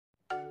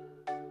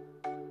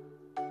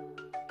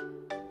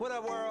What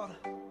up, world?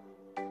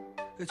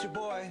 It's your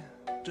boy,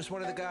 just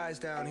one of the guys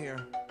down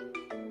here.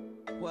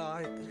 Well,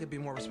 I could be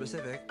more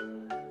specific.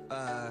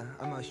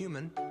 I'm a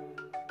human,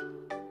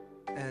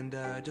 and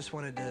just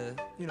wanted to,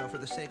 for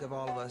the sake of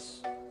all of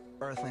us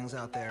Earthlings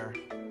out there,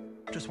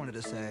 just wanted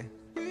to say,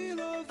 we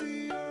love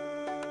the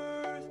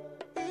Earth.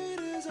 It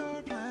is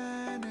our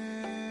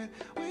planet.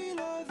 We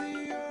love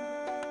the Earth.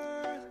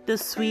 The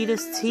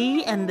sweetest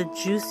tea and the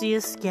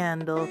juiciest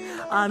scandal.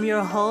 I'm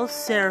your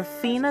host,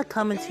 Serafina,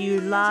 coming to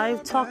you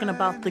live, talking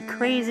about the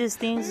craziest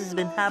things that's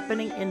been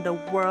happening in the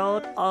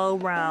world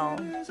all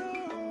around.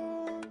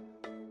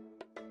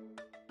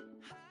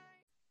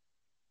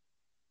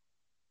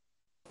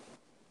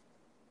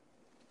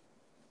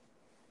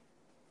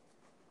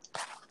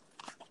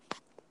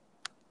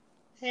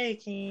 Hey,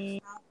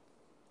 King.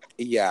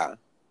 Yeah.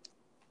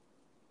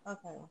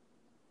 Okay.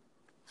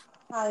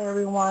 Hi,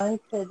 everyone.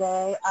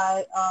 Today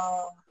I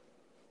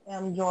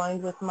am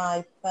joined with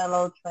my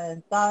fellow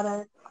trans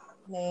daughter.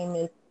 Name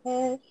is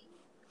Tish.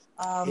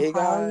 Hey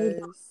guys.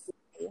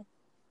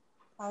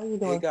 How are you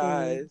doing? Hey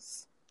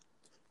guys.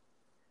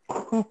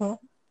 So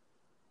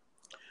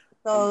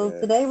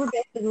today we're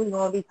basically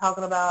going to be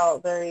talking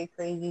about very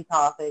crazy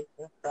topics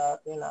and stuff,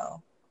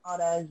 all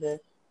that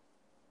just.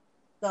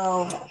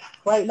 So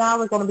right now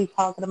we're going to be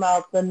talking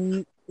about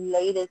the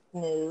latest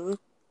news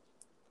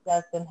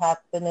that's been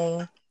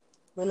happening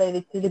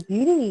related to the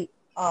beauty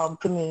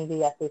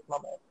community at this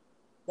moment.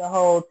 The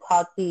whole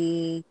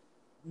Tati,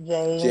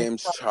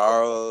 James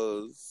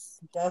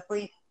Charles,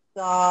 Jeffree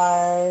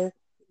Star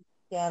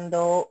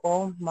scandal.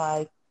 Oh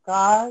my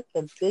God,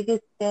 the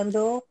biggest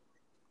scandal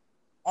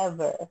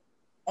ever.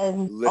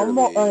 And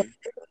literally.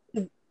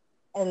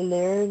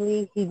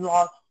 Literally he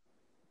lost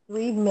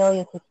 3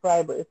 million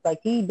subscribers. Like,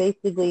 he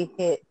basically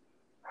hit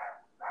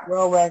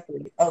world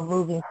record of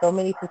losing so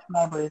many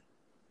subscribers.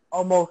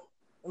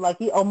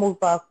 He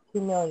almost lost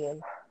 2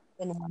 million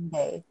in one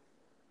day.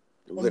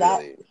 Literally. And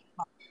that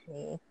shocked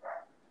me.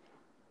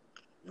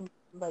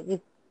 Like,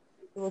 it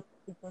was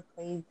super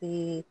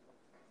crazy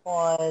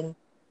on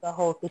the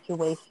whole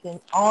situation.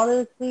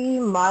 Honestly,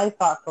 my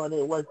thoughts on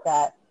it was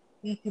that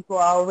these people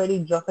are already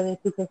jumping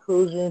into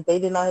conclusions. They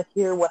did not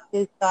hear what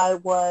his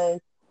side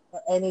was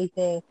or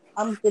anything.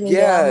 I'm sitting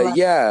there. I'm like,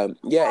 yeah.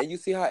 And you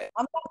see how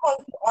I'm not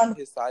going to on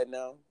his side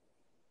now.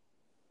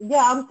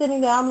 Yeah, I'm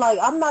sitting there. I'm like,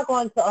 I'm not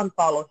going to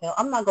unfollow him.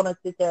 I'm not going to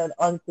sit there and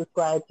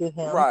unsubscribe to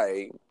him.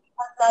 Right.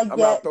 I'm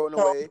not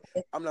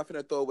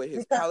gonna throw away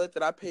his palette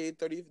that I paid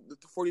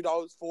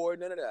 $40 for.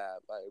 None of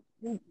that.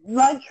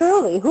 Like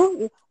truly,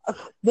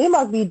 they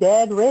must be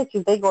dead rich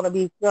if they're gonna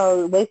be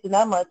wasting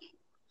that much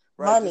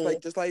money.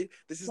 Just like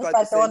this is like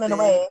the same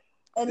thing.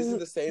 This is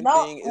the same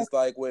thing as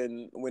like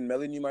when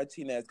Melanie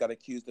Martinez got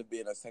accused of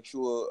being a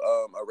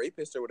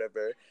rapist or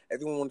whatever.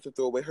 Everyone wanted to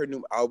throw away her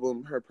new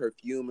album, her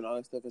perfume, and all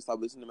that stuff, and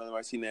stop listening to Melanie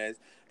Martinez.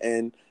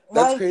 And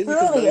that's crazy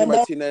because Melanie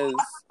Martinez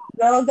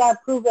girl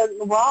got proven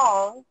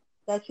wrong,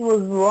 that she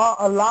was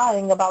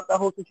lying about the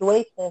whole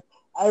situation.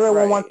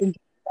 Everyone wants to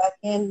get back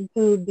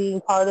into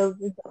being part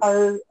of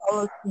her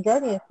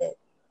journey and shit.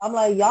 I'm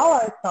like, y'all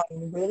are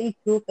some really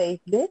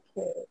two-faced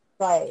bitches.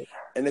 Like,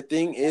 and the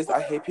thing is,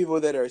 I hate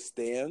people that are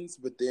stans,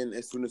 but then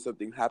as soon as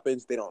something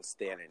happens, they don't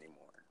stand anymore.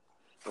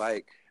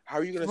 Like, how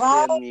are you gonna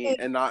stand me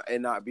and not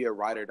be a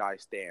ride or die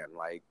stan?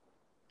 Like,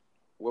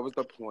 what was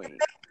the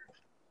point?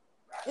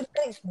 It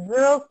takes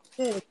real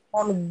sense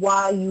on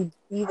why you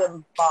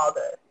even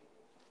bother.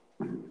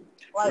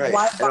 Like,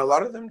 why bother? And a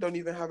lot of them don't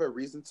even have a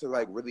reason to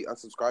like really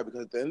unsubscribe,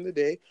 because at the end of the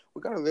day,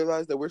 we gotta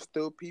realize that we're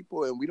still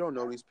people and we don't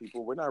know these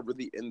people. We're not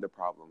really in the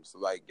problem. So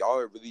like, y'all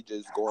are really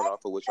just going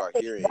off of what y'all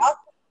hearing.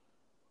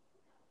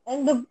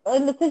 And the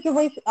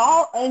situation,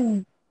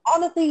 and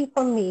honestly,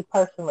 for me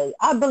personally,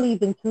 I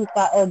believe in two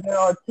sides. There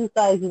are two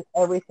sides in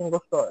every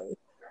single story.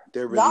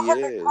 There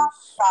really is.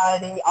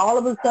 All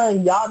of a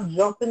sudden, y'all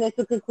jumping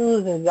into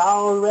conclusions.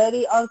 Y'all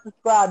already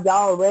unsubscribed.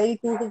 Y'all already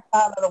threw his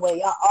time away.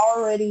 Y'all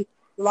already.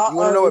 You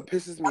want to know what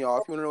pisses me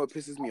off?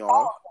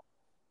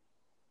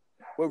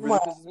 What really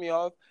pisses me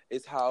off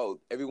is how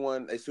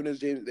everyone, as soon as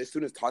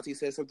Tati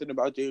said something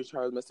about James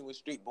Charles messing with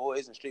straight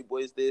boys and straight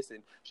boys this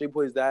and straight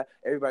boys that,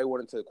 everybody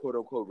wanted to quote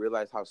unquote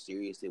realize how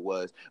serious it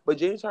was. But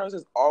James Charles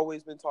has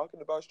always been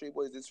talking about straight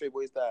boys this, straight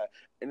boys that,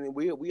 and then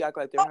we act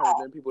like there haven't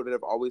been people that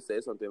have always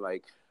said something.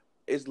 Like,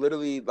 it's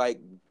literally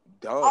like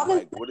dumb. Honestly,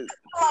 like, what is?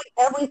 Like,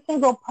 every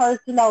single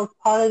person that was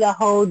part of that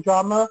whole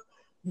drama,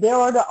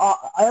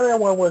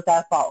 everyone was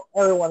at fault.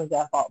 Everyone is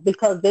at fault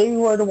because they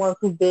were the ones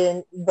who've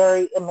been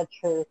very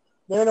immature.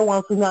 They're the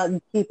ones who's not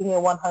keeping it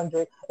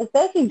 100.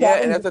 Especially and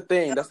that's the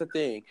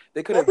thing.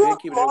 They could have been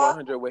keeping it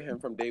 100 with him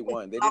from day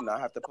one. They did not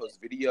have to post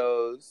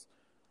videos.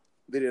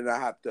 They did not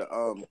have to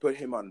put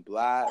him on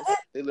blast.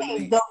 They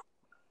literally.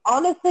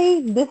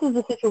 Honestly, this is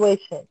the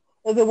situation.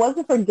 If it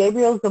wasn't for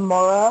Gabriel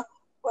Zamora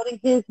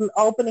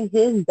opening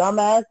his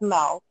dumbass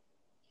mouth,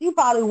 she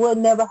probably would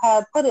never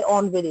have put it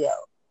on video.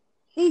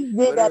 She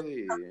did that.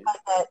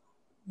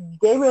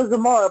 Gabriel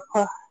Zamora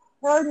put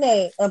her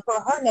name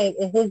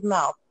in his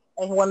mouth.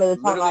 and he wanted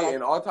to talk about literally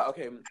in all time.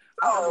 Okay,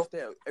 I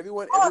understand.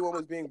 Everyone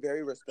was being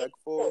very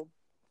respectful.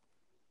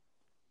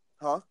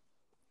 Huh?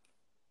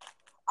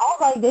 I was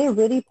like, they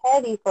really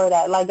petty for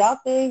that. Like, y'all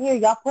sitting here,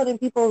 y'all putting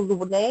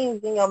people's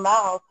names in your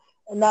mouth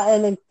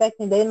and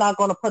expecting they're not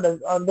gonna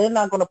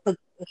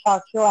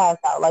shout your ass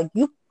out. Like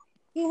he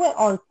went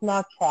on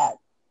Snapchat.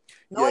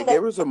 Yeah,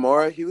 Gabriel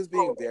Zamora, he was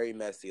being very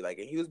messy. Like,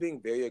 and he was being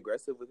very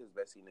aggressive with his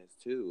messiness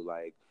too.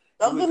 Like,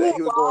 he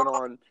was going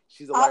on.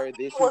 She's a liar.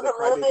 This, she's a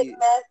crybaby.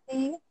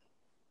 Messy.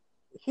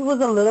 She was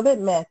a little bit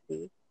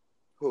messy.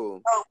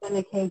 Who? When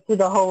it came to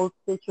the whole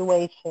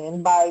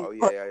situation by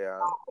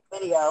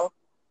video.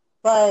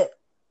 But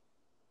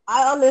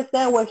I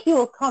understand where she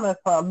was coming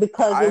from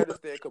because I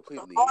understand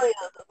completely.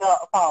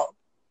 Fault.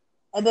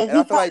 And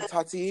I feel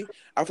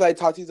like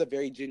Tati's a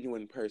very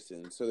genuine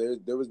person. So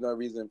there was no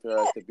reason for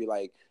us to be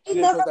like, she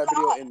didn't post that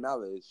video in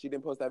malice. She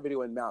didn't post that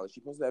video in malice.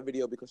 She posted that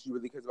video because she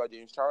really cares about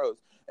James Charles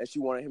and she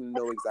wanted him to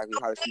know exactly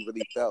how she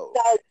really felt.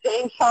 That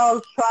James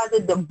Charles tried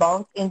to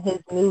debunk in his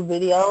new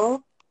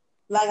video.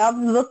 Like,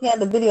 I'm looking at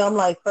the video, I'm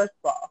like, first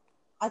of all,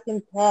 I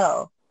can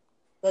tell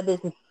that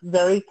this is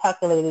very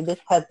calculated. This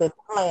has been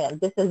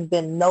planned. This has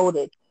been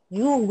noted.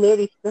 You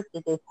literally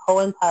scripted this whole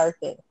entire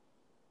thing.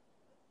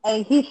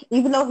 And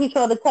even though he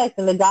showed the text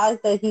and the guy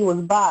said he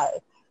was bi,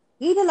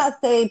 he did not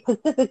say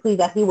specifically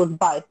that he was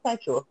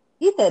bisexual.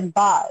 He said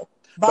bi.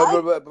 But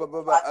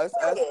us,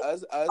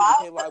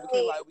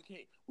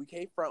 we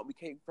can't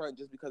front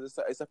just because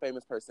it's a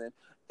famous person.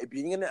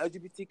 Being in the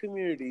LGBT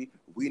community,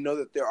 we know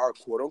that there are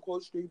quote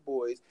unquote street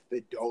boys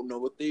that don't know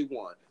what they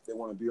want. They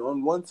want to be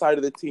on one side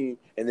of the team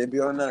and then be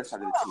on another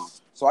side of the team.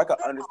 So I can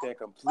understand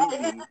completely.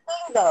 But here's the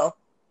thing, though.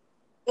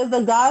 If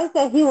the guy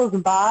said he was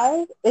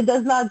bi, it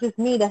does not just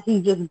mean that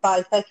he's just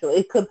bisexual.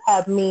 It could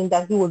have mean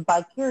that he was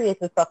bi-curious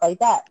and stuff like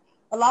that.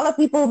 A lot of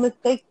people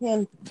mistake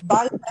him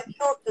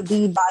bisexual to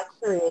be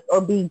bi-curious or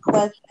be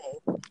questioning.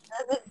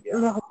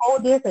 There's a whole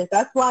difference.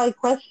 That's why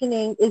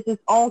questioning is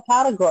its own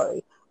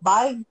category.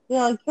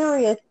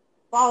 Curious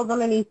falls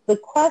underneath the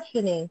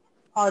questioning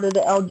part of the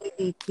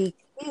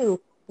LGBTQ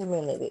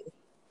community.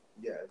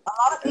 Yes. A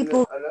lot of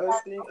people. Another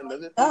thing.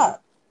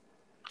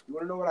 You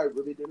want to know what I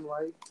really didn't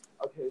like?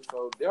 Okay,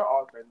 so they're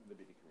all friends in the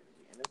beauty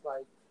community, and it's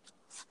like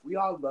we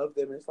all love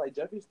them. And it's like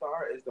Jeffree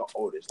Star is the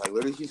oldest, like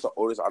literally he's the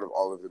oldest out of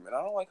all of them. And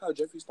I don't like how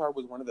Jeffree Star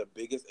was one of the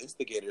biggest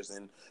instigators.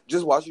 And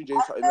just watching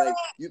James, and like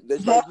you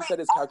said,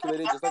 it's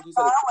calculated. Just like you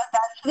said, was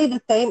actually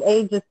the same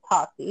age as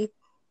Tati,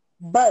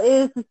 but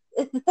it's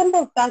the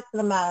simple fact of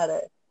the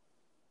matter.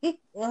 He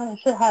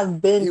should have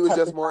been. He was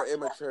just more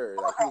immature.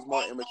 Like he was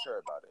more immature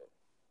about it.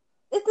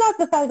 It's not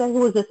the fact that he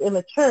was just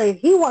immature.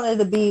 He wanted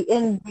to be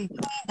in between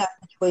that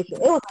situation.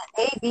 It was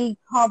an A-B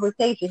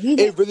conversation.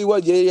 It really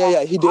was.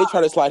 Yeah. He did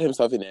try to slide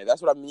himself in there.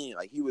 That's what I mean.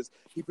 Like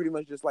he pretty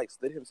much just like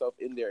slid himself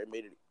in there and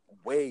made it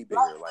way bigger.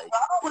 Like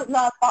was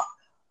not.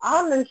 I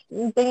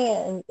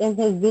understand in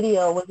his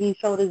video when he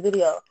showed his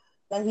video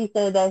that he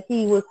said that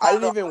he was. I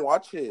didn't even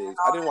watch his.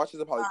 I didn't watch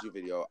his apology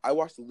video. I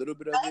watched a little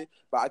bit of it,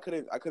 but I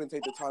couldn't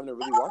take the time to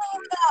really watch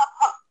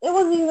it. It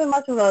wasn't even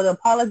much of an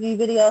apology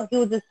video. He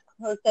was just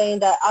saying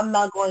that I'm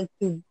not going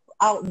to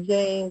out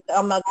James.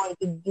 I'm not going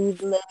to do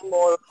any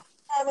more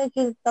damage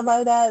and stuff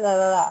like that. Blah,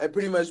 blah, blah. And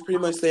pretty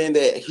much saying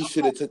that he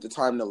should have took the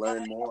time to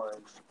learn more.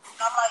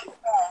 I'm like,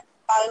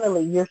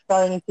 finally, you're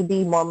starting to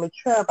be more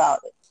mature about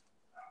it.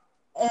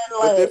 And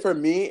but then for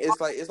me,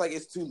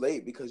 it's too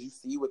late because you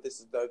see what this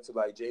has done to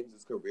like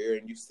James's career,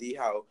 and you see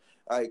how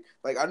like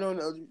I know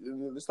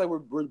it's like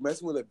we're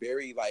messing with a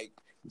very like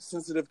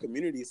sensitive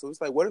community. So it's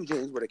like, what if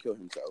James were to kill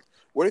himself?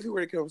 What if he were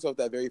to kill himself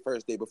that very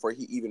first day before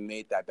he even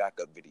made that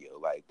backup video?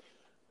 Like,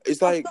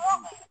 it's like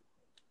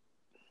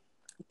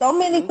so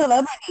many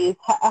celebrities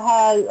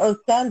had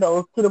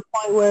scandals to the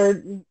point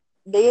where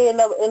they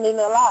end up ending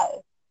their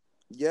lives.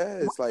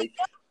 Yes, like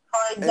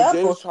and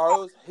James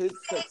Charles, his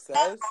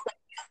success.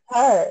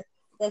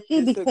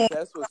 His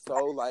success was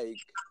so like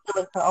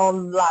her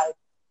own life.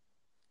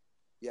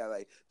 Yeah,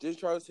 like James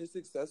Charles, his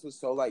success was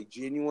so like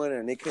genuine,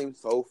 and it came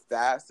so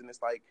fast, and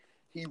it's like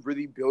he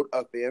really built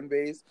a fan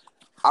base.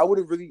 I would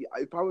have really,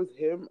 if I was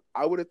him,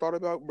 I would have thought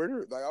about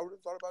murder. Like I would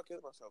have thought about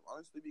killing myself,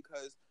 honestly,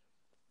 because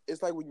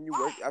it's like when you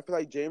work. I feel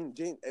like James,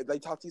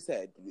 like Tati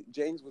said,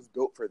 James was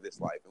built for this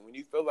life, and when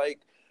you feel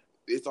like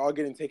it's all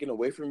getting taken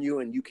away from you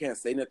and you can't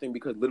say nothing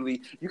because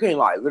literally you can't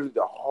lie. Literally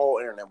the whole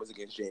internet was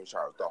against James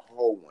Charles, the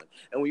whole one.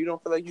 And when you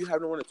don't feel like you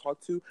have no one to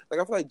talk to, like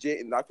I feel like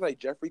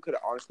Jeffree could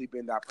have honestly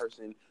been that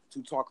person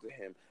to talk to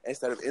him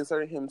instead of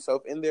inserting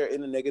himself in there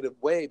in a negative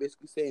way,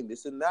 basically saying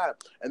this and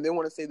that, and then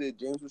want to say that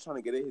James was trying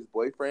to get at his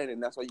boyfriend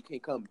and that's why you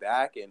can't come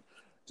back, and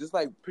just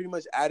like pretty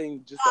much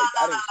adding shit.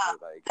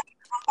 Like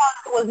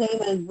wasn't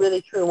even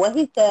really true. What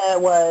he said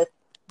was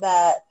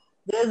that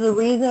there's a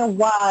reason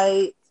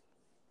why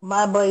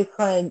my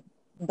boyfriend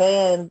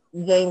banned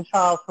James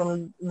Charles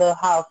from the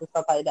house and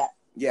stuff like that.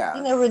 Yeah.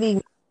 He never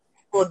really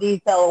full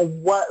detail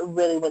what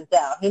really went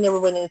down. He never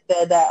went and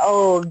said that,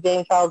 oh,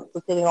 James Charles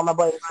was sitting on my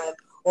boyfriend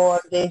or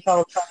James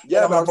Charles was trying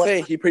to but I'm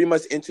saying he pretty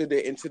much entered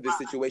into the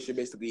situation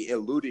basically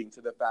alluding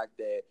to the fact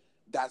that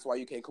that's why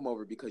you can't come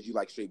over because you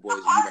like straight boys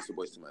and you mess with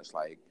boys too much.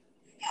 Like,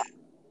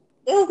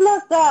 it was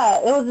not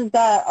that. It was just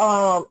that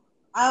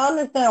I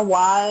understand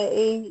why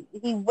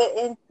he went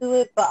into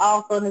it, but I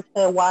also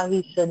understand why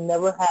he should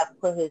never have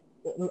put his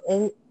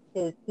 2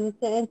 cents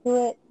into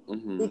it.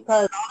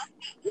 Because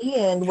honestly,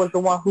 Ian was the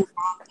one who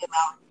brought him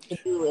out to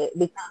do it,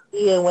 because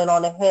Ian went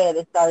on ahead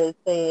and started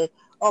saying,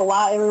 "Oh,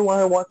 why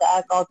everyone wants to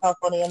act all tough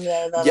on him?"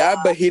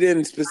 Yeah, but he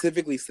didn't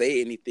specifically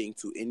say anything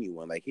to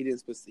anyone. Like he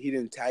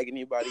didn't tag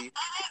anybody.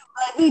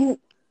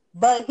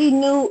 But he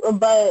knew.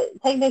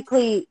 But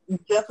technically,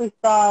 Jeffree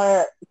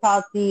Star,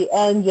 Tati,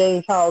 and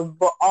James Charles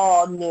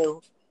all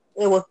knew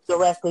it was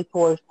directly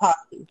towards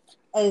Tati.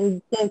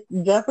 And since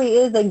Jeffree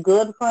is a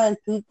good friend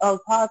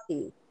of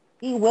Tati,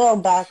 he will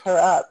back her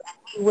up.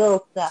 He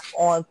will snap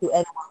on to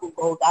anyone who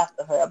goes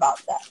after her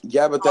about that.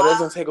 Yeah, but that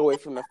doesn't take away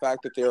from the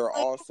fact that they are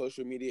all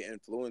social media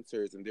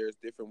influencers, and there's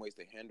different ways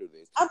to handle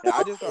this. And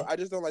I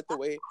just don't like the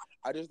way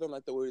that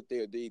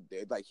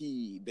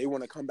they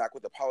want to come back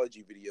with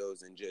apology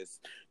videos and just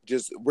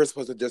we're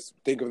supposed to just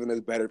think of them as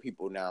better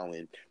people now,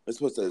 and we're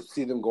supposed to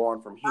see them go on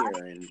from here.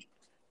 And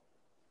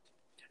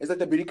it's like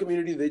the beauty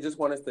community, they just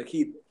want us to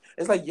keep.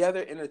 It's like, yeah,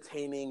 they're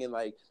entertaining, and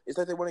like it's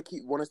like they want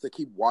us to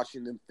keep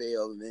watching them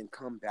fail and then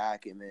come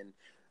back and then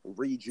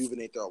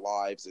rejuvenate their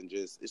lives, and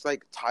just it's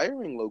like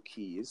tiring, low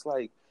key. It's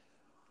like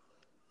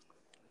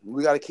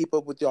we got to keep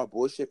up with y'all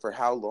bullshit for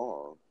how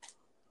long?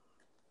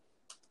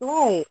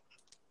 Right.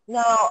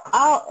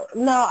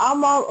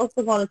 I'm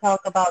also going to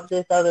talk about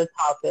this other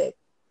topic.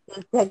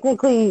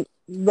 Technically,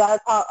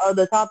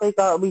 the topic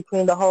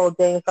between the whole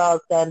James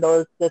Charles scandal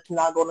is just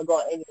not going to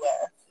go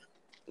anywhere.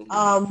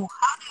 How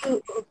do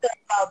you think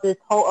about this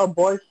whole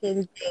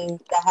abortion thing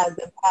that has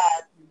been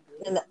passed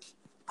in,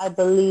 I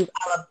believe,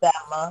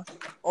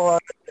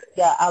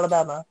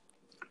 Alabama?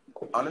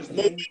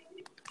 Honestly,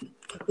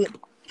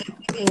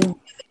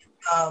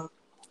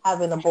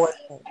 Having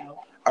abortion.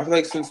 I feel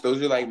like since those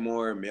are like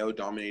more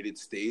male-dominated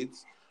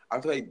states,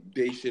 I feel like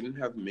they shouldn't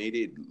have made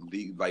it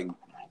like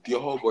the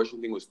whole abortion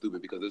thing was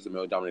stupid because those are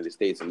male-dominated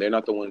states, and they're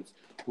not the ones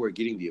who are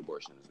getting the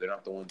abortions. They're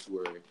not the ones who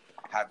are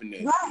having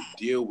to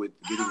deal with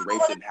getting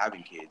raped and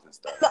having kids and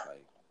stuff.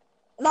 Like,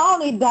 not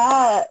only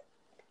that,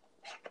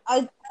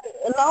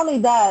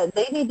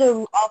 they need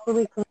to also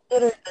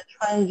reconsider the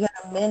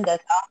transgender men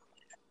that's out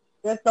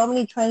there. There's so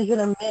many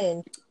transgender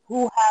men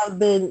who have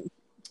been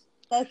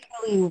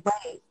sexually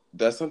raped.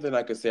 That's something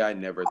I could say I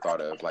never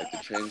thought of. Like the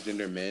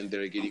transgender men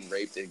that are getting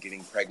raped and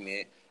getting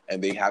pregnant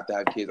and they have to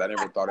have kids. I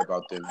never thought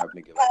about them having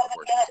to get like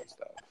abortions and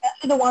stuff.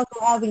 Especially the ones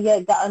who haven't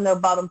yet gotten their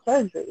bottom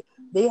surgery.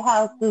 They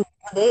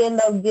end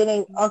up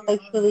getting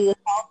sexually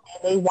assaulted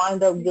and they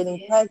wind up getting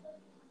pregnant.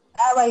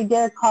 That right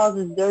there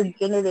causes their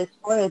gender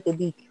dysphoria to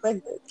be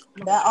triggered.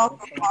 That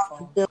also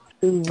causes them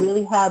to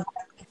really have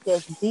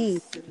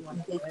PTSD to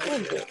get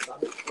triggered.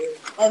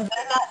 And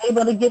they're not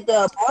able to get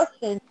the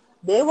abortion,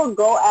 they will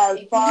go as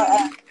far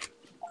as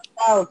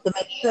themselves to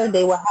make sure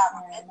they will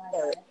have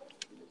miscarriage.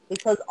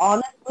 Because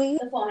honestly,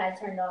 the phone had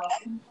turned off.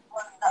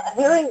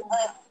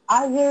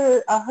 I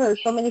heard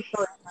so many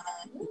stories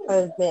of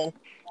trans men and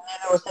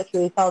they were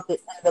sexually assaulted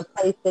in the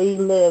place they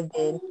lived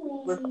in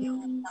refused to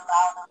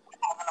allow them to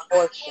have an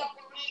abortion.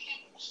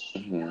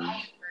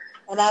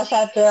 And I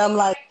sat there, I'm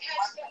like,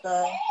 what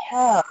the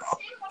hell?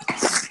 He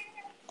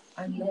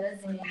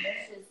doesn't.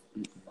 That's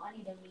just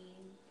funny to me.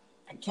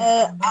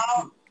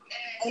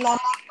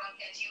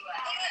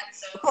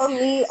 For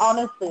me,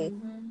 honestly,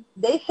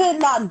 they should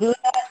not do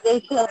that. They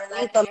should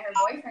like at her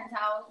boyfriend's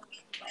house.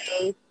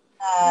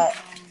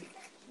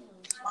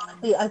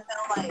 Honestly, I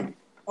feel like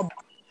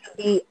abortion should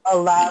be a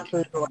last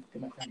resort.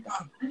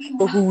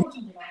 People who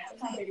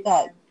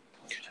sex.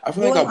 I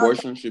feel like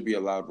abortion should be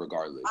allowed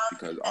regardless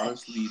because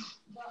honestly,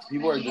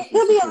 people are just in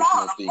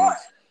situational things.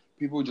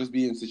 People just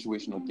be in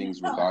situational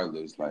things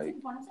regardless. Like,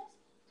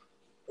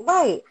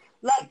 right,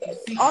 like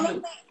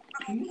honestly,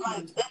 like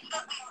it should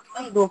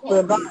be legal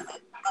regardless.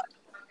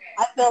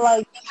 I feel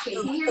like it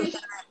should be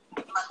considered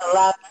the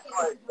last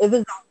resort. If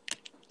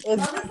you're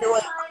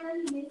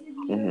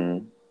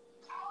doing,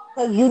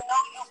 because you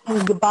know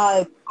you can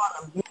buy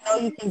condoms, you know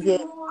you can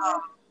get birth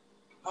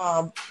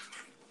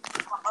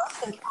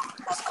control and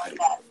stuff like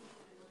that.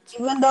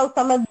 Even though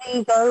some of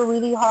these are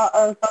really hard,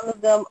 or some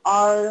of them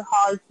are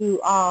hard to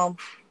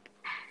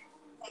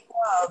take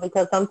care of,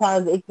 because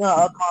sometimes a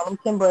condom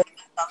can break, and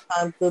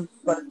sometimes the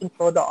birth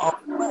control don't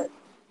always work.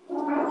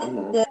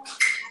 It's just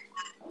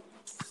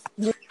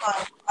you're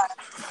trying to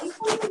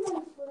we're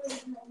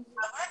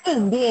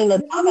just being a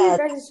dumbass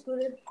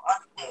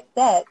unsafe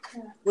sex,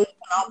 which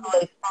can also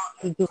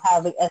expose you to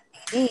having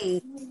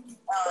STDs.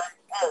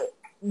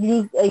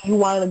 You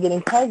wind up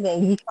getting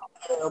pregnant, you try to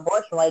get an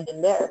abortion right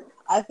then there.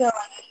 I feel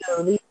like you should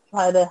at least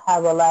try to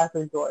have a last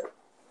resort.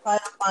 Try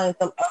to find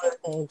some other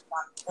things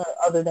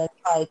other than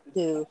try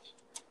to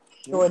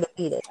destroy the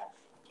fetus.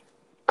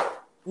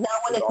 Now,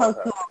 when it comes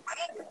to a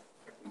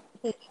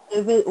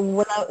rape,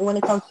 when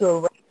it comes to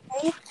a rape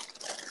case,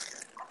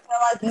 I feel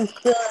like you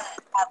should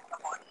have an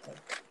abortion.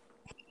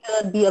 You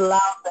should be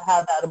allowed to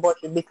have that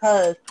abortion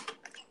because it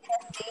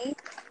can be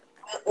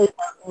it's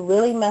a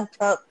really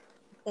messed up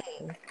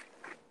thing.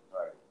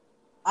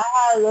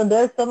 Right.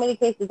 There's so many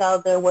cases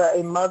out there where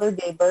a mother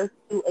gave birth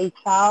to a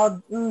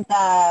child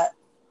that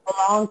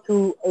belonged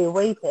to a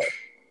rapist.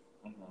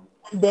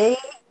 And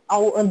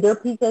and their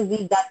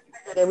PTSD got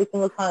triggered every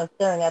single time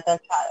staring at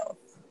that child.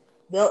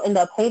 They'll end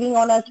up hating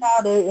on that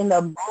child. They end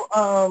up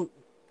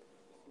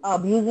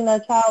abusing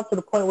that child to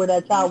the point where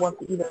that child wants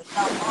to either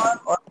self-harm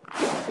or...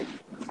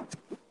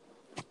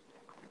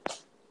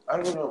 I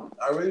don't know.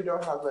 I really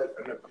don't have like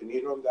an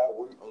opinion on that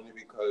one, only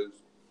because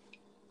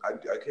I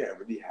can't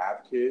really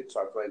have kids, so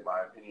I feel like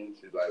my opinion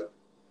should like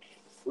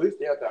at least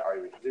stay out that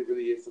argument because it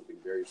really is something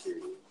very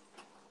serious.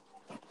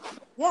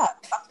 Yeah,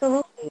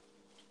 absolutely.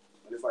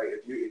 And it's like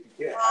if you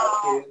can't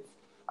have kids,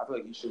 I feel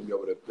like you shouldn't be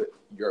able to put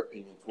your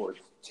opinion towards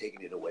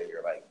taking it away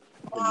or like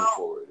putting it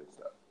forward and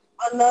stuff.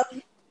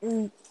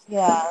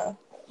 Yeah.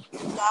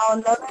 Now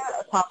another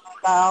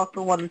topic I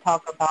also want to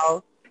talk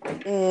about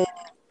is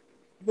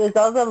this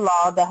other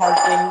law that has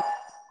been in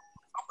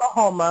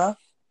Oklahoma,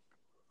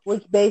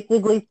 which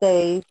basically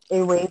says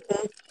a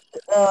rapist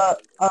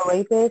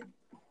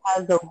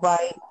has the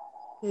right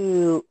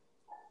to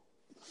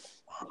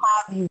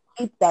have you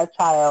keep that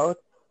child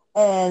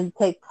and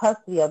take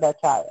custody of that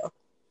child.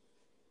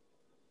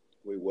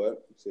 Wait,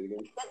 what? Say it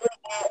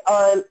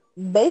again.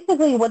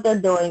 Basically what they're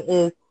doing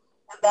is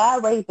if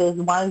that rapist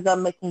winds up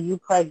making you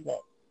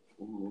pregnant,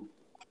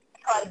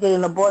 try to get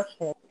an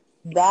abortion,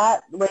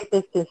 that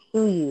rapist can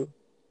sue you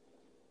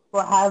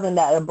for having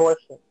that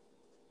abortion.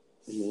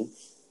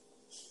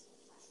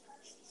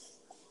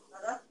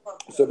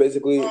 So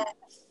basically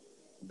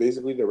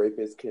the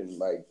rapist can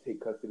like take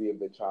custody of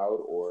the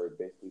child, or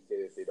basically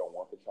say that they don't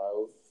want the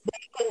child.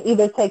 They can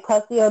either take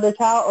custody of the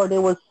child, or they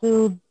will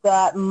sue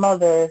that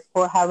mother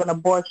for having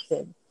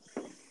abortion.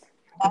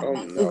 That's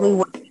basically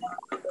what the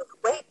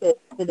rapist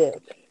to do.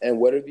 And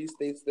what are these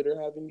states that are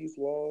having these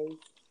laws?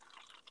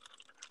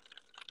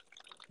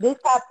 This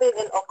happened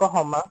in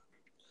Oklahoma.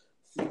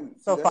 See,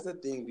 that's the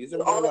thing. These are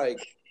more like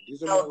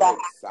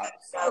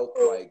south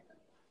like.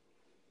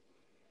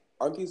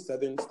 Aren't these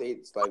southern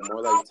states like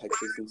more like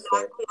Texas and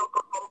stuff?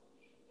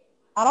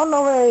 I don't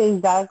know where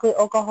exactly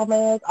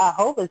Oklahoma is. I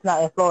hope it's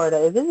not in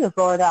Florida. If it's in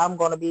Florida, I'm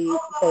going to be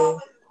saying,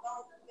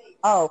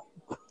 oh,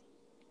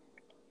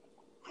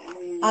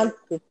 I'm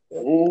stupid.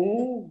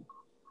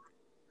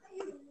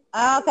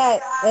 Okay,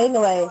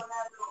 anyway,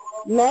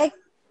 next,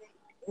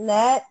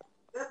 shut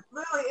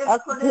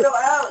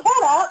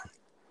up.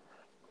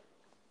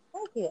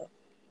 Thank you.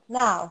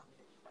 Now,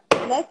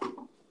 next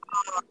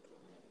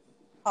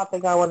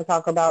topic I want to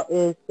talk about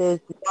is this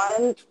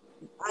one.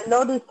 I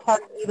know this has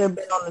either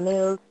been on the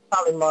news,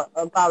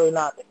 probably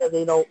not, because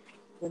they don't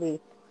really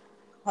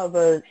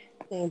cover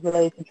things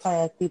related to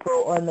trans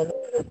people on the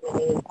news at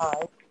any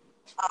time.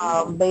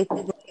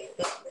 Basically,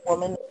 this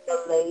woman in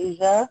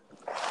Malaysia,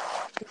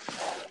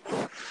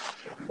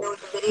 there was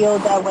a video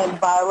that went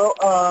viral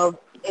of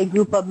a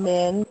group of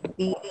men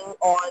beating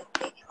on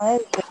a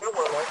transgender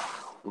woman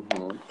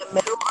in the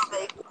middle of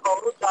a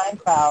total giant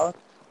crowd,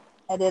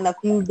 and then a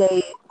few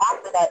days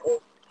after that,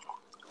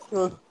 she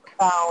was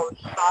found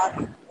shot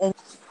in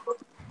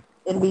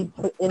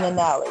an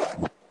alley,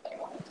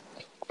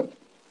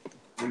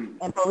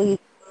 and police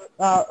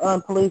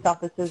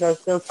officers are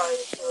still trying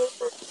to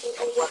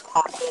investigate what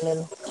happened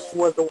and who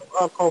was the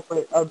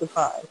culprit of the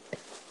crime.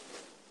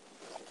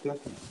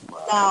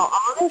 Now,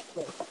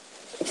 honestly,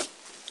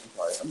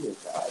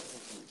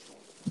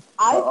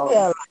 I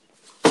feel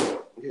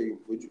like,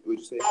 would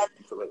you say?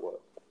 You feel like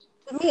what?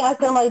 To me, I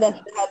feel like that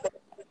should have been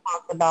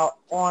talked about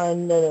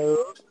on the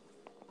news.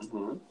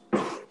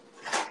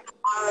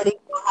 I already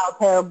know how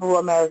terrible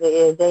America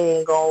is.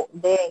 They're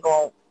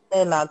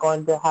not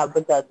going to have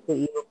the guts to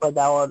even put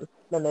that on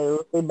the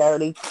news. They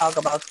barely talk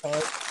about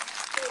trans.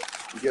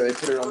 Yeah, they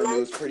put it on the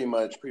news pretty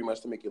much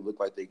to make it look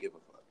like they give a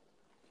fuck.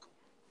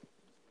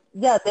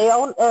 Yeah,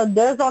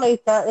 there's only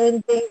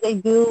certain things they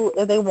do.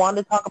 If they want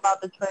to talk about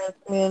the trans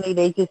community,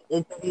 they just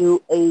interview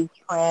a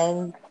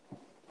trans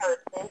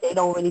person. They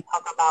don't really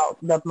talk about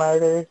the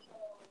murders.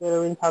 They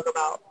don't really talk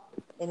about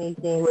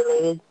anything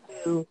related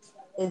to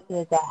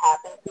incidents that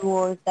happened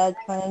towards that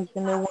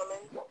transgender woman.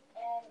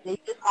 They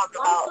just talk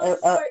about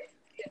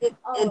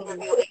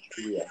interview a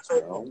transgender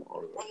person.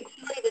 And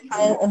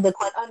usually the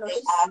question they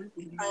ask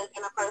the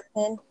transgender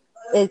person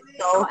is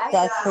so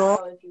sexual.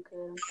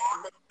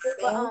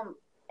 But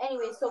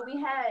anyway, so he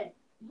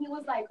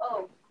was like,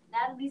 oh,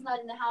 Natalie's not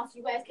in the house,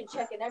 you guys can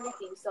check and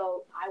everything.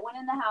 So I went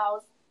in the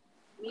house.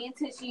 Me and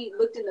Tishy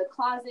looked in the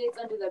closets,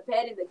 under the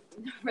bed, in the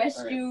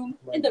restroom,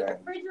 in the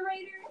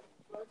refrigerator,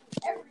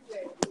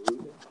 everywhere.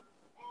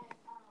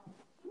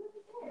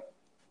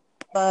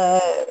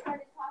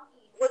 But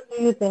what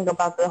do you think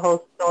about the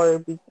whole story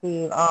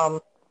between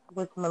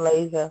with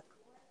Malaysia?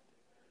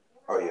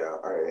 Oh yeah,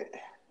 all right.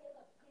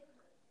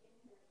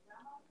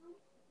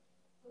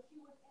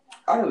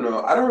 I don't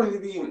know. I don't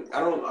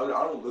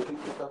look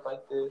into stuff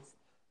like this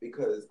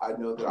because I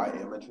know that I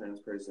am a trans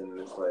person, and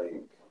it's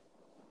like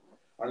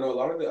I know a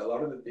lot of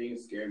the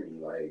things scare me.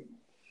 Like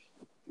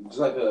just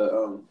like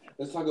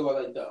let's talk about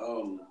like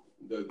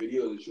the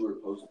videos that you were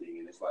posting,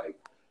 and it's like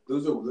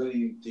those are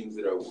really things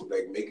that are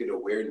like make me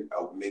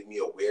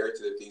aware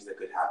to the things that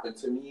could happen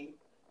to me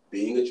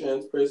being a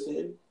trans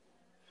person.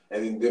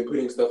 And then they're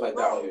putting stuff like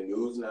that on the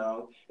news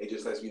now. It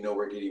just lets me know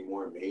we're getting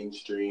more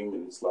mainstream,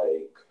 and it's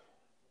like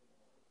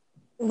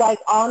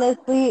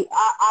honestly,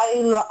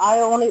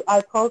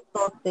 I post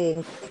those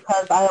things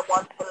because I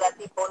want to let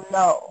people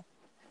know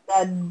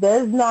that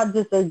there's not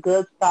just a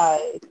good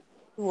side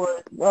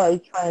towards a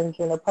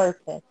transgender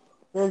person.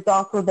 There's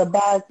also the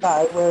bad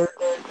side where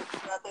there's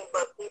nothing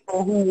but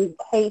people who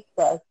hate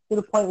us to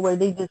the point where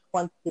they just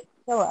want to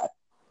kill us.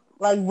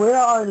 Like we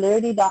are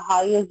literally the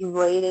highest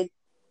rated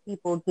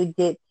people to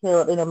get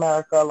killed in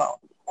America alone.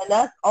 And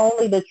that's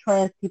only the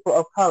trans people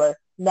of color.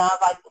 Now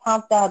if I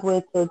count that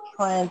with the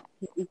trans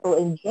people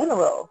in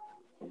general,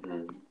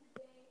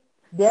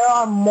 there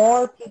are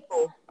more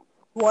people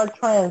who are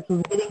trans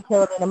who's getting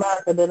killed in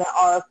America than there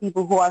are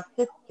people who are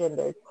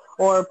cisgendered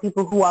or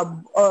people who are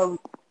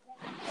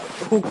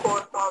who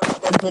correspond to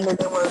the gender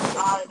they were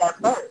assigned at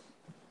birth.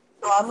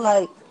 So I'm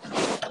like,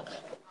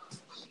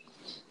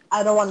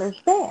 I don't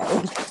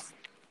understand.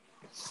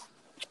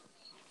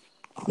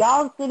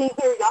 Y'all sitting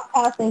here, y'all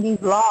passing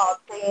these laws,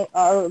 saying,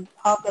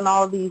 talking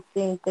all these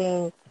things,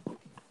 saying,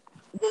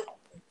 just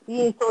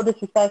being so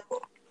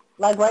disrespectful.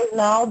 Like right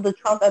now, the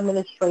Trump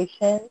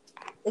administration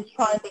is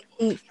trying to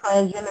keep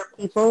transgender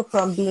people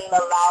from being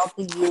allowed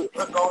to use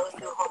or go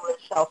into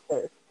homeless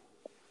shelters.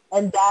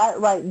 And that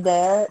right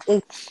there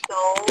is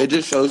so... it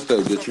just shows the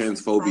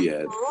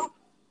transphobia.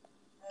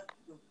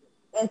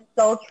 It's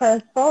so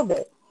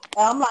transphobic.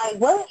 And I'm like,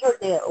 what is your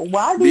deal?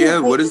 Why do you hate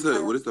What is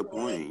the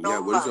point?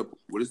 so much?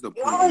 What is the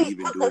You point in already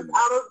even took us doing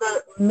out of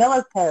the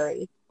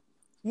military.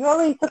 You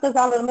already took us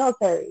out of the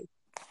military.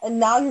 And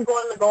now you're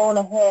going to go on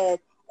ahead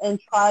and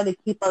try to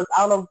keep us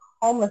out of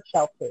homeless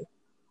shelters,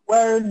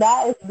 where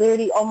that is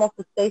literally almost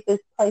the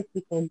safest place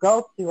we can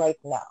go to right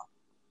now.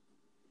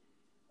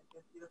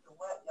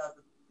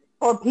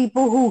 For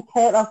people who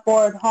can't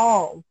afford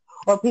homes,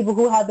 or people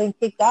who have been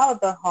kicked out of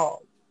their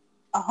homes.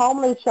 A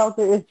homeless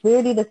shelter is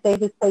really the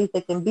safest place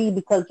it can be,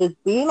 because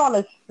just being on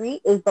the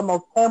street is the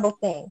most terrible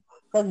thing.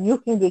 Because you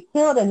can get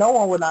killed and no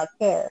one would not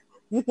care.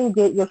 You can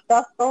get your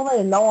stuff stolen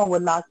and no one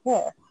would not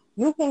care.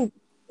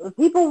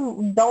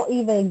 People don't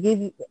even give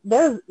you,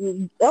 there'll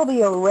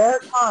be a rare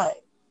time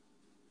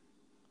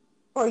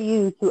for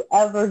you to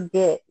ever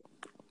get,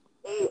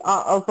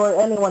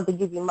 for anyone to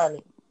give you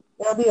money.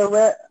 There'll be a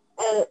rare,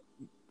 and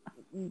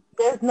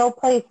there's no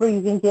place where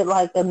you can get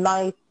like a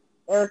nice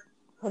air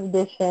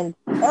conditioned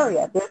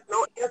area. There's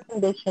no air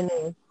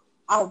conditioning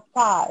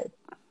outside.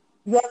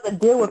 You have to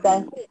deal with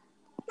that heat.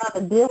 You have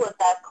to deal with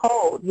that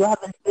cold. You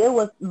have to deal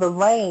with the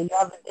rain. You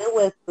have to deal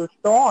with the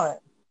storm.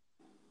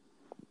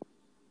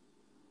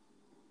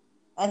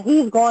 And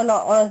he's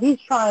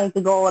trying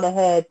to go on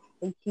ahead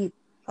and keep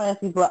trans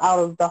people out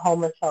of the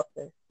homeless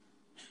shelter.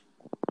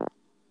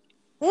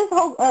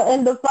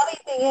 And the funny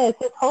thing is,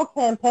 his whole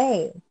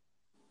campaign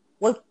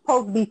was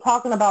supposed to be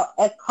talking about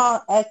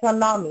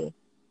economics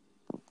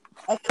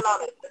and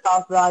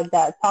stuff like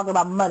that, talking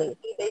about money.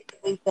 He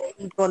basically said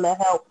he's going to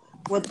help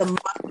with the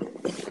money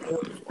issue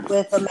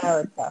with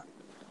America.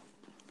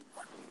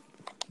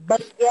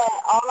 But yeah,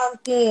 all I'm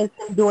seeing is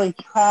him doing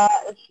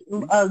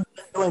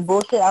doing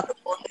bullshit after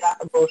bullshit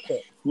after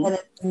bullshit. And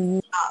it's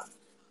not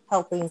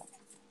helping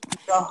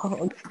the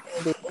whole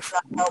community. It's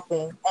not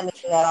helping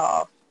anything at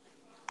all.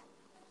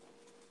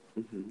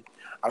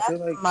 I feel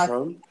like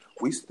Trump,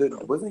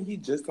 wasn't he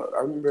just,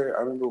 I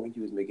remember when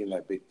he was making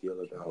that big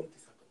deal about,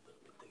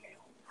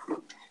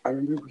 I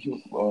remember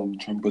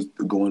Trump was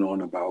going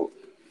on about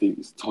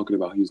things, talking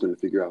about he was going to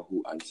figure out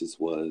who ISIS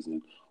was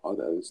and all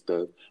that other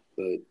stuff.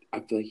 But I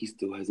feel like he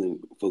still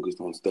hasn't focused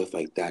on stuff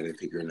like that and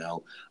figuring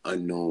out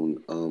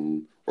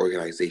unknown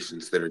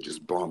organizations that are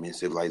just bombing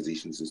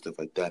civilizations and stuff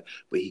like that.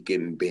 But he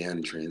can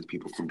ban trans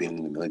people from being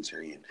in the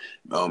military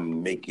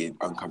and make it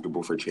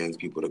uncomfortable for trans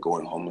people to go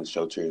in homeless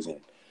shelters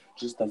and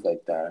just stuff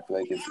like that. I feel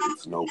like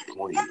it's no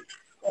point.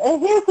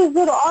 And here's his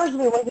little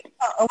argument when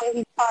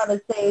he's trying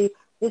to say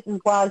this is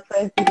why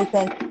trans people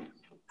can't.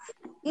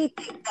 He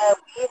thinks that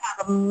we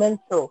have a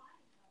mental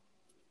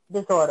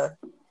disorder.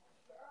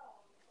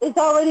 It's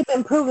already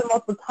been proven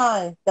multiple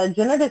times that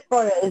gender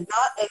dysphoria is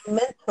not a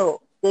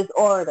mental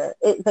disorder.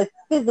 It's a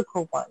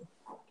physical one.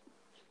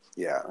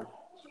 Yeah.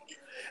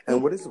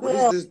 And what is this?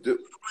 What is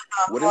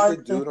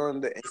the dude on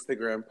the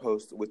Instagram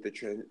post with the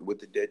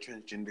dead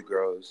transgender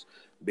girls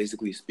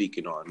basically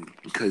speaking on?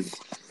 Because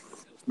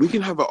we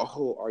can have a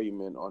whole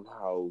argument on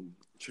how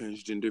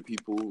transgender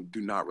people do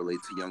not relate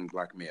to young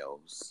black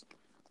males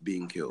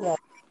being killed. Yeah.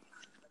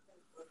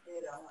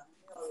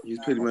 He's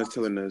pretty much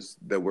telling us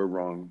that we're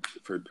wrong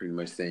for pretty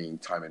much saying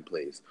time and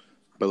place.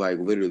 But like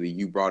literally,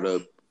 you brought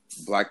up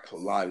Black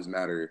Lives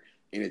Matter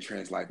in a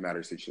Trans Life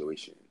Matter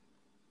situation.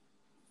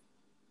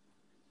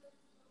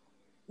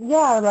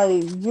 Yeah,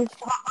 honestly,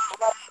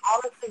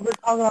 we're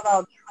talking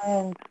about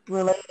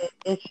trans-related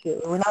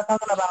issues. We're not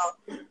talking about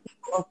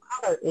people of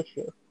color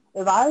issues.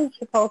 If I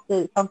should post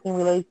something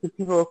related to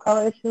people of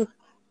color issues,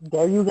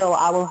 there you go.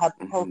 I will have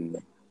to post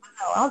it.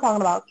 No, I'm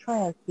talking about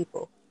trans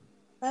people.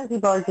 Trans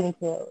people are getting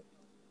killed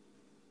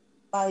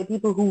by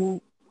people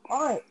who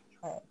aren't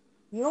trans.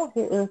 You don't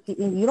hear on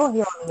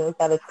the news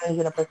that a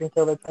transgender person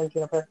killed a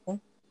transgender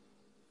person.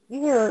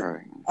 You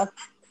hear Right. a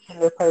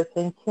transgender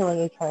person killing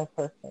a trans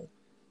person.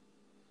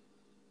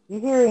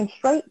 You're hearing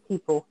straight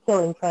people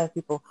killing trans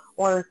people,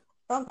 or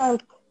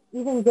sometimes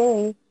even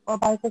gay or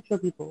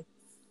bisexual people.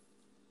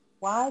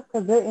 Why?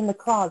 Because they're in the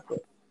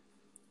closet.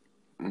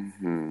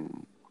 Mm-hmm.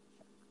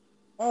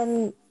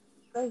 And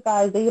straight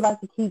guys, they like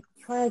to keep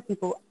trans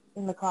people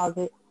in the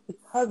closet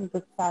because of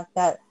the fact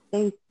that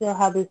they still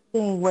have this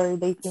thing where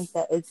they think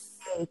that it's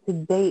gay to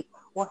date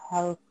or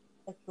have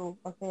sexual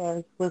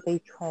affairs with a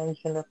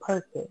transgender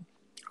person.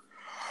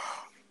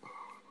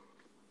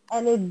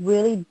 And it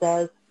really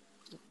does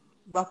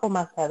ruffle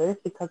my feathers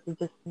because it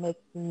just makes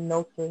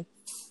no sense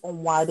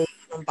on why they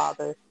even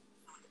bother.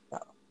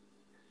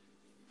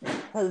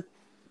 Because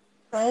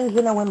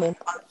transgender women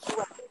are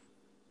women.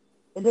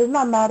 It does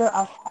not matter.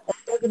 It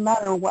doesn't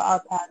matter what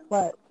our past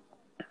was.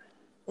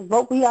 It's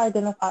what we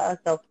identify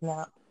ourselves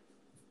now.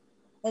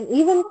 And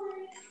even in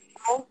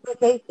most of the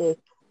cases,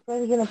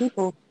 transgender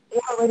people, they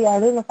already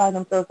identify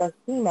themselves as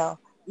female,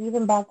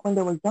 even back when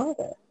they were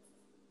younger.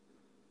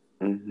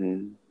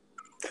 Mm-hmm.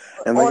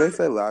 And like Or I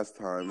said last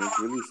time, it's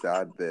really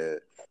sad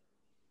that,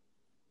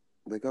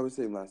 like I was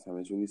saying last time,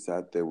 it's really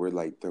sad that we're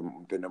like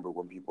the number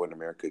one people in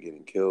America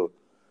getting killed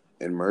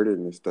and murdered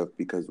and stuff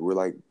because we're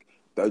like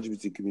the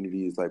LGBT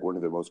community is like one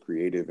of the most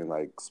creative and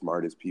like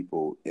smartest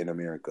people in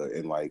America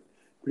and like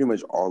pretty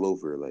much all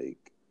over. Like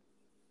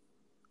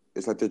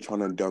it's like they're trying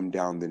to dumb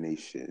down the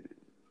nation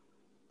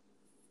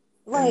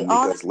like and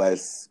make us honestly,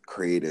 less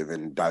creative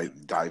and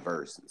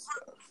diverse and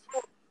stuff.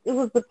 it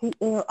was the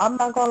people. I'm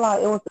not gonna lie,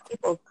 it was the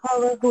people of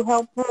color who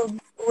helped them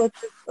with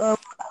this,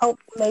 help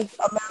make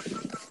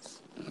America.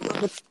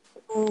 It was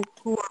the people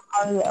who are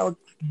part of the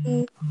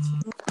LGBT,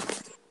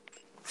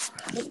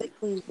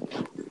 specifically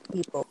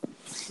people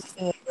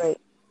making it great.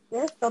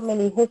 There's so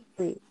many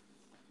histories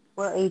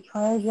where a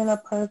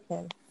transgender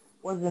person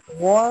was in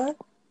war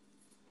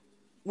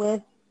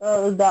with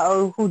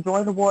who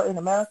joined the war in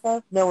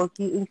America. There were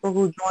people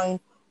who joined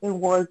in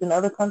wars in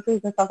other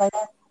countries and stuff like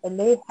that, and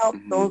they helped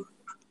Mm-hmm. those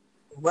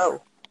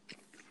grow.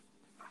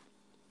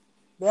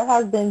 There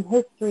has been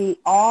history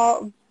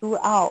all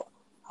throughout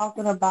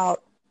talking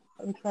about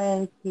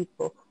trans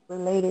people,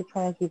 related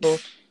trans people,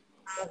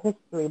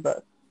 history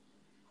books.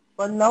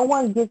 But no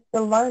one gets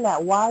to learn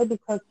that. Why?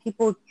 Because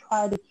people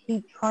try to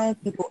keep trans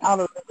people out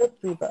of the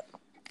history book.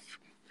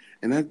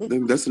 And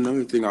that's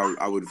another thing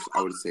I would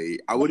say.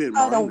 I They wouldn't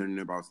try mind to learning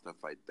about stuff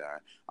like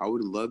that. I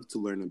would love to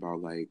learn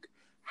about like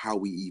how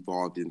we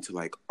evolved into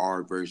like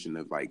our version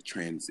of like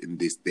trans in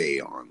this day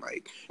on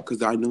like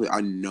because I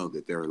know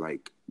that there are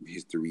like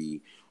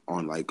history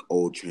on like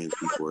old trans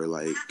people or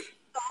like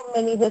so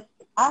many history.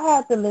 I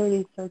had to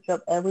literally search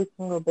up every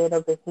single bit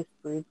of the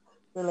history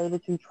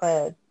related to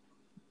trans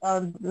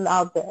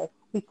out there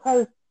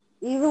because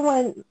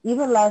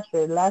even last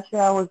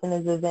year I was in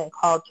this event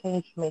called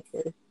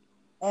Changemakers,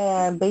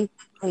 and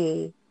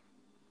basically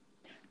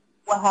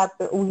what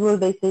happened, we were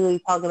basically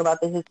talking about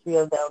the history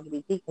of the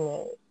LGBT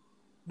community.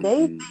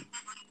 They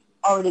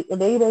mm-hmm,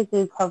 they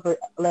basically covered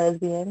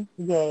lesbian,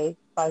 gay,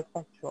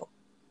 bisexual.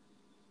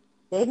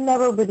 They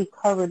never really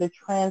covered the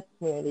trans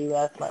community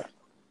that much.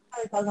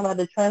 They started talking about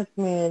the trans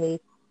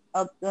community.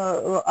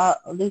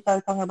 They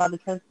started talking about the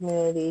trans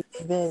community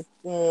events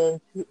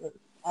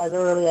as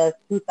early as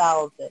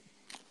 2000 or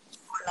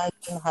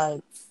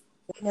 1900.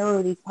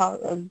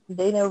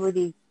 They never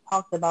really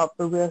talked about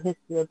the real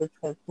history of the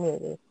trans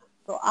community.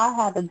 So I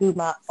had to do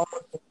my own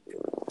history.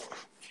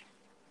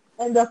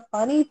 And the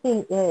funny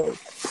thing is,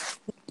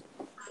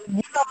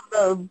 you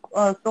know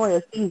the story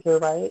of Caesar,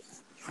 right?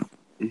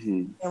 mm-hmm.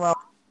 You know,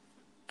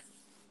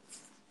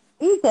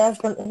 he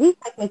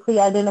technically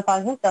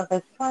identified himself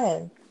as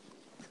trans.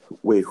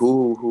 Wait,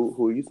 who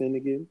are you saying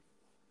again?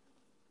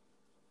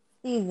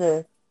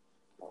 Caesar,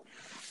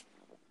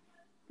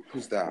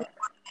 Who's that?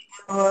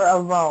 emperor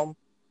of Rome.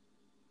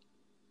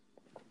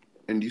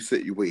 And you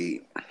said you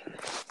wait,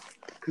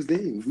 because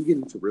dang, we get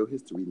into real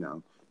history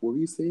now. What were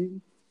you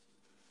saying?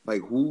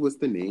 Like who was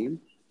the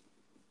name?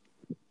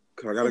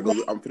 Cause I gotta His go.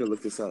 name I'm gonna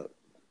look this up.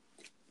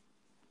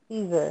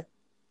 is Caesar.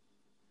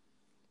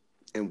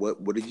 And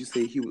what did you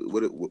say?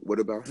 What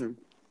about him?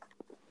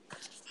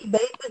 He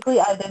basically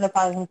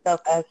identified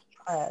himself as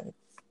trans.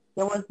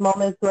 There was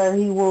moments where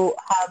he will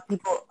have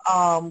people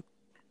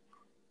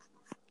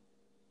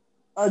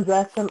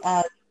address him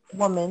as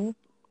woman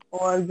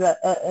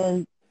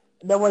and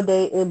there were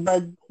days,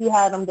 but he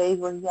had them days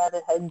where he had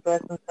to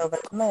address himself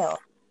as male.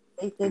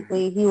 Mm-hmm.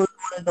 Basically, he was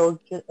one of those.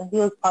 He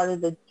was part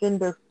of the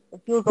gender.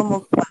 He was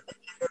almost like a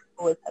gender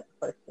fluid type of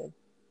person.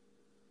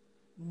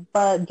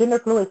 But gender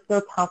fluid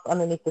still counts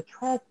underneath the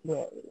trans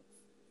community.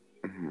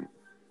 Mm-hmm.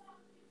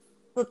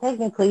 So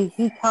technically,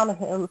 he counted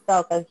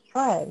himself as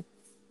trans,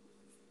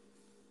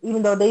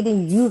 even though they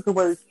didn't use the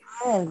word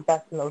trans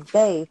back in those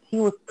days. He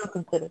was still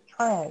considered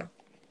trans.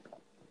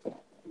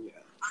 Yeah.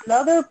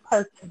 Another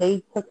person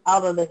they took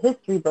out of the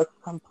history books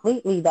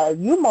completely that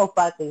you most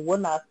likely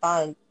would not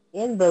find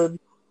on the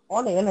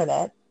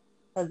internet,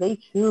 because they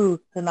choose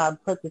to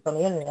not put this on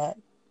the internet.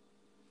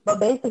 But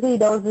basically,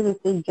 there was this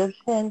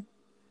Egyptian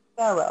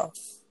pharaoh.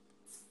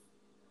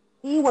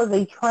 He was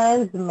a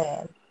trans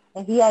man,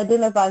 and he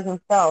identifies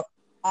himself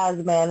as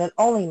man and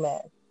only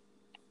man.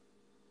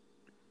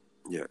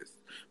 Yes.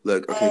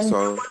 Look, okay,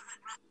 so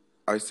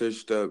I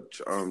searched up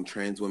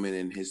trans women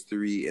in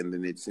history, and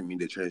then it sent me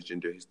to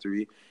transgender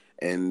history.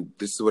 And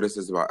this is what it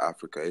says about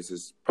Africa. It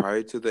says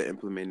prior to the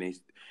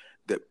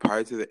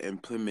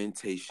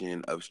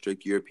implementation of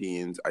strict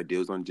Europeans'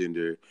 ideals on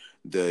gender,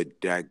 the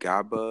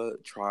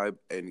Dagaba tribe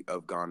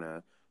of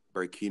Ghana,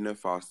 Burkina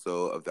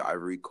Faso of the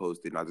Ivory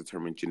Coast did not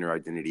determine gender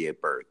identity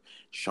at birth.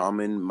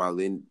 Shaman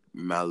Malidoma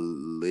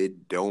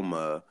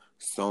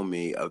Some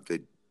of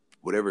the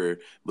whatever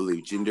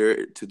believe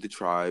gender to the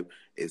tribe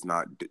is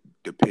not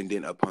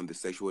dependent upon the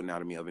sexual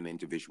anatomy of an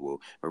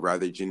individual, but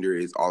rather gender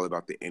is all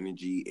about the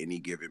energy any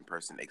given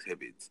person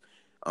exhibits.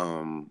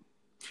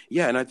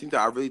 Yeah, and I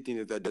really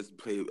think that does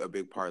play a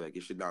big part. Like,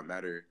 it should not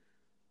matter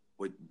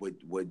what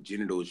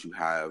genitals you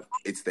have;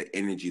 it's the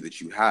energy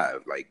that you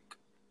have. Like,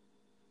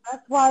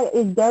 that's why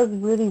it does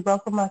really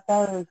ruffle my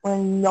feathers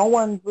when no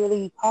one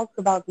really talks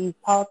about these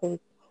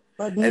topics.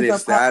 But these and are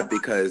it's sad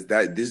because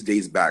this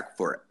dates back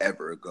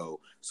forever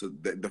ago. So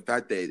the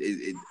fact that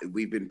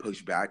we've been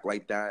pushed back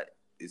like that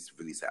is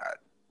really sad.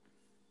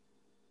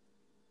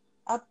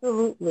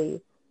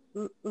 Absolutely.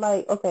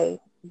 Like, okay,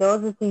 there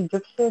was this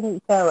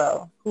Egyptian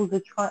pharaoh who's a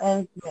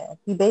trans man.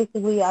 He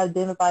basically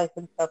identifies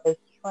himself as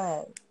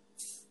trans.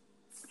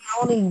 He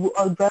only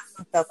addressed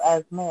himself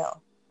as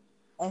male.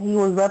 And he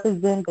was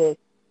represented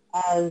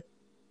as,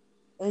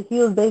 he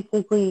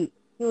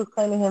was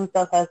claiming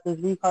himself as this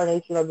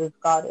reincarnation of this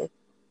goddess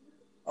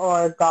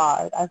or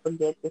god. I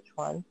forget which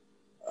one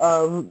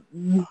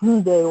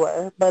they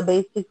were. But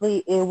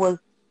basically, it was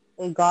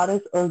a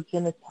goddess of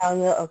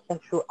genitalia, of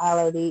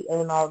sexuality,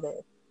 and all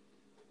this.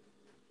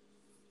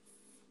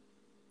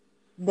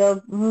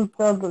 The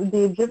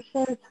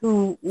Egyptians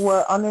who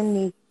were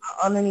underneath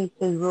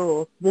his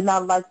rules did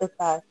not like the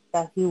fact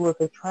that he was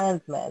a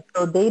trans man.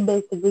 So they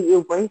basically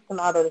erased him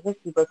out of the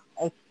history books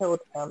and killed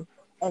him,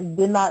 and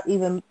did not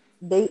even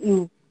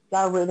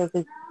got rid of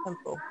his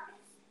temple.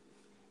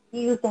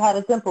 He used to have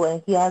a temple,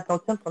 and he has no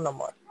temple no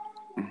more.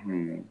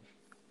 Mm-hmm.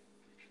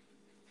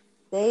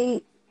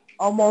 They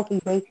almost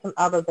erased him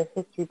out of the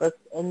history books,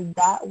 and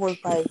that was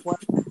like, what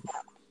the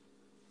hell?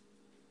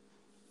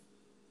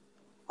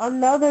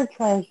 Another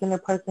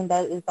transgender person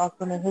that is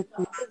also in the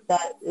history book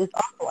that is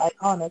also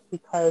iconic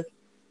because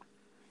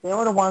they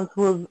were the ones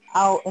who was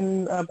out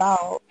and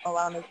about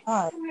around this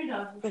time.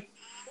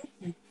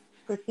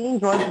 Christine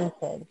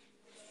Jorgensen.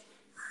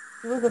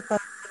 She was the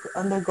first to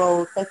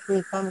undergo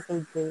sexual reassignment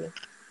surgery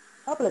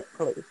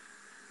publicly.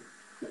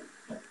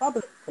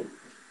 Publicly.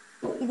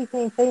 She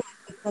became famous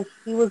because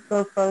she was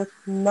the first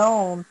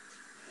known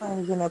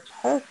transgender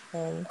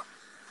person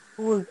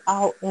who was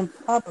out in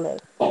public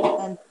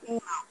and came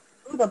out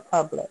to the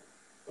public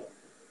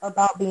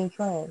about being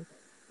trans.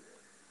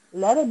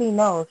 Let it be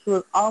known she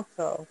was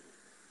also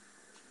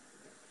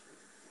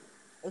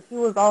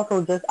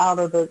just out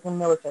of the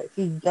military.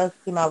 She just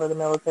came out of the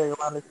military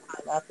around this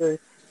time after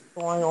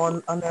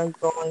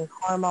undergoing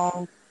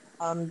hormones,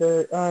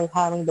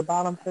 having the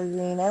bottom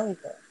surgery and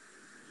everything.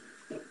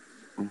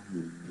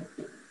 Mm-hmm.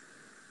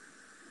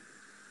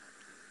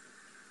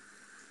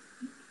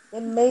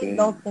 It made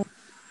no sense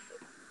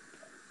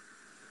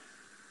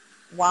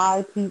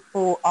why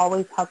people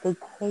always have to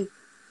take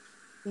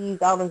these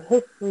out of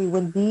history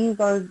when these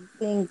are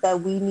things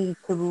that we need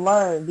to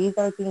learn. These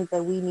are things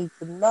that we need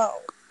to know.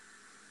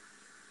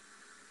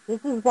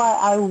 This is why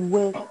I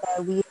wish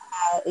that we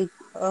had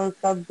a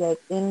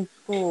subject in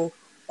school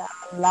that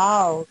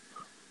allows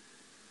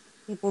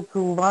people to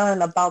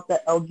learn about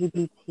the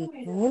LGBT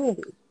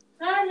community.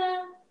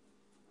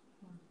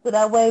 So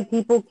that way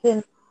people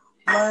can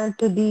learn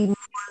to be more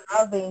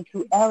loving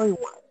to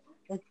everyone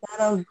instead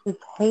of just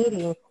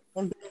hating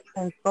and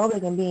being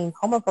transphobic and being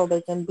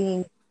homophobic and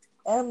being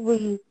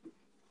every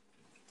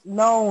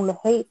known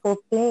hateful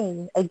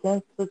thing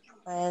against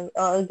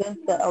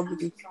against the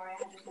LGBT.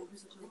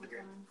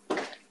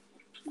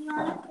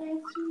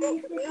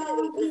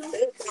 Community is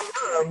based on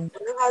love.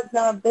 There has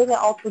not been an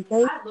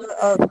altercation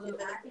of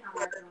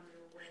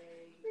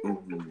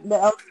Mm-hmm. the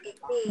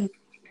LGBT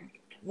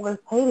was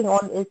hating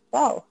on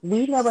itself.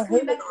 We never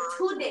hated on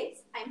 2 days.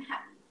 I'm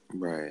happy.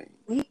 Right.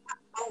 We are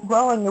still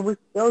growing and we're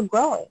still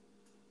growing.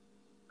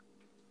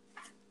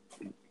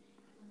 I'm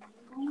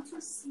going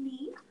to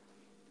sleep.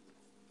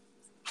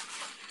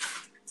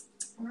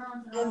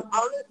 And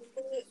honestly,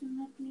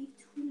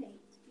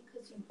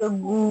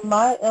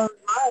 my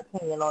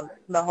opinion on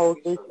the whole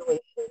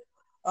situation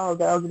of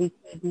the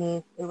LGBT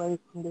being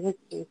erased from the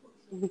history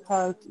is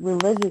because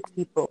religious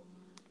people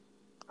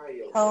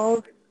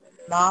chose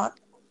not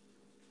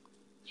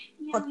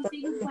put them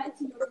in the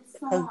history books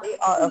because they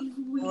are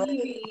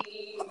afraid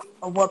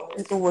of what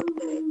people would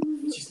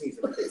say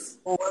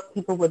or what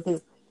people would do.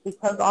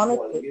 Because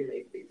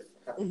honestly,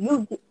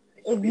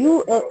 if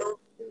you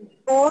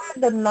for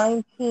the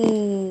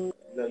 19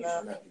 No, you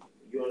should not.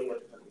 You only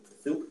want to have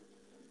soup.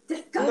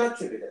 Disgusting. Not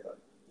triggered at all.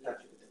 Not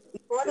triggered.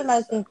 before the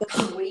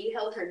 1950s, The way you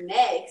held her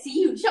neck. See,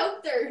 you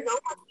choked her. no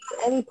one had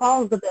any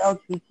problems with the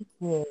LGBT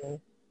community.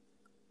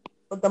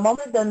 But the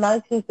moment the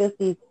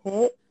 1950s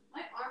hit,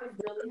 My arm is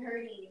really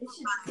hurting. This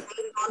should...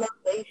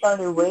 they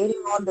started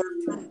waiting on their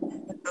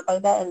and stuff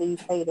like that, and they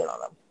hated on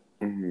them.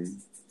 Mm-hmm.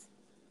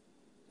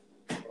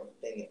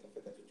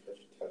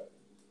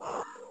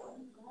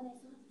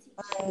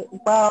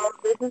 Well,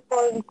 this is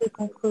going to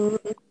conclude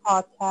this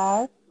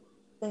podcast.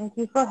 Thank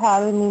you for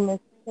having me, Miss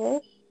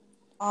Tish.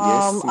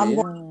 Yes,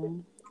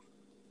 ma'am.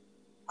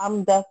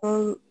 I'm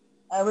definitely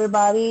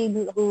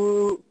everybody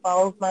who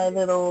follows my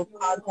little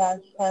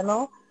podcast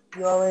channel.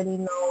 You already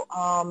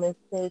know Miss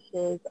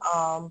Tish's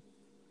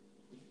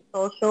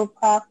social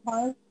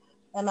platforms,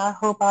 and I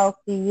hope I'll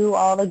see you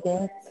all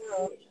again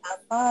soon.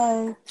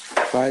 Bye.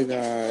 Bye,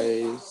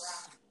 guys.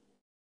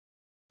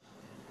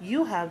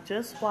 You have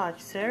just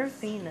watched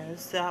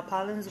Serafina's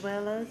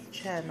Palenzuela's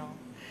channel.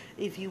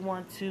 If you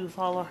want to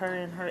follow her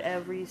in her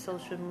every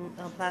social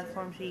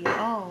platform she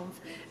owns,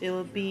 it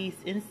will be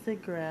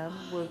Instagram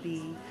will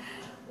be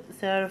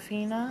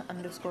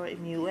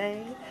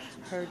Serafina_MUA.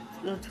 Her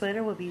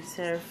Twitter will be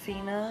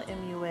Serafina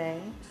MUA.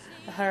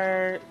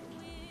 Her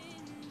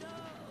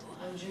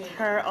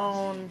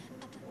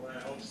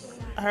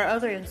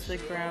other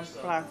Instagram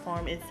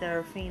platform is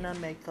Serafina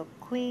Makeup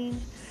Queen.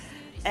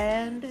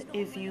 And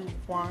if you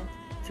want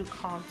to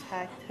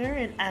contact her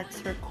and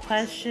ask her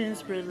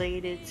questions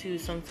related to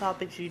some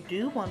topics you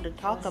do want to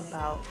talk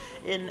about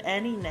in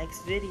any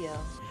next video,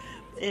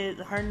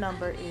 her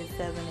number is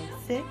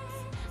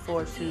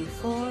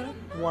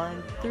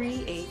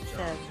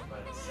 786-424-1387.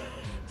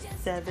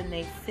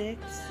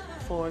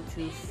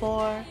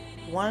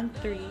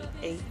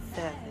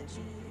 786-424-1387.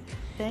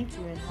 Thank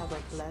you and have a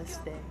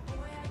blessed day.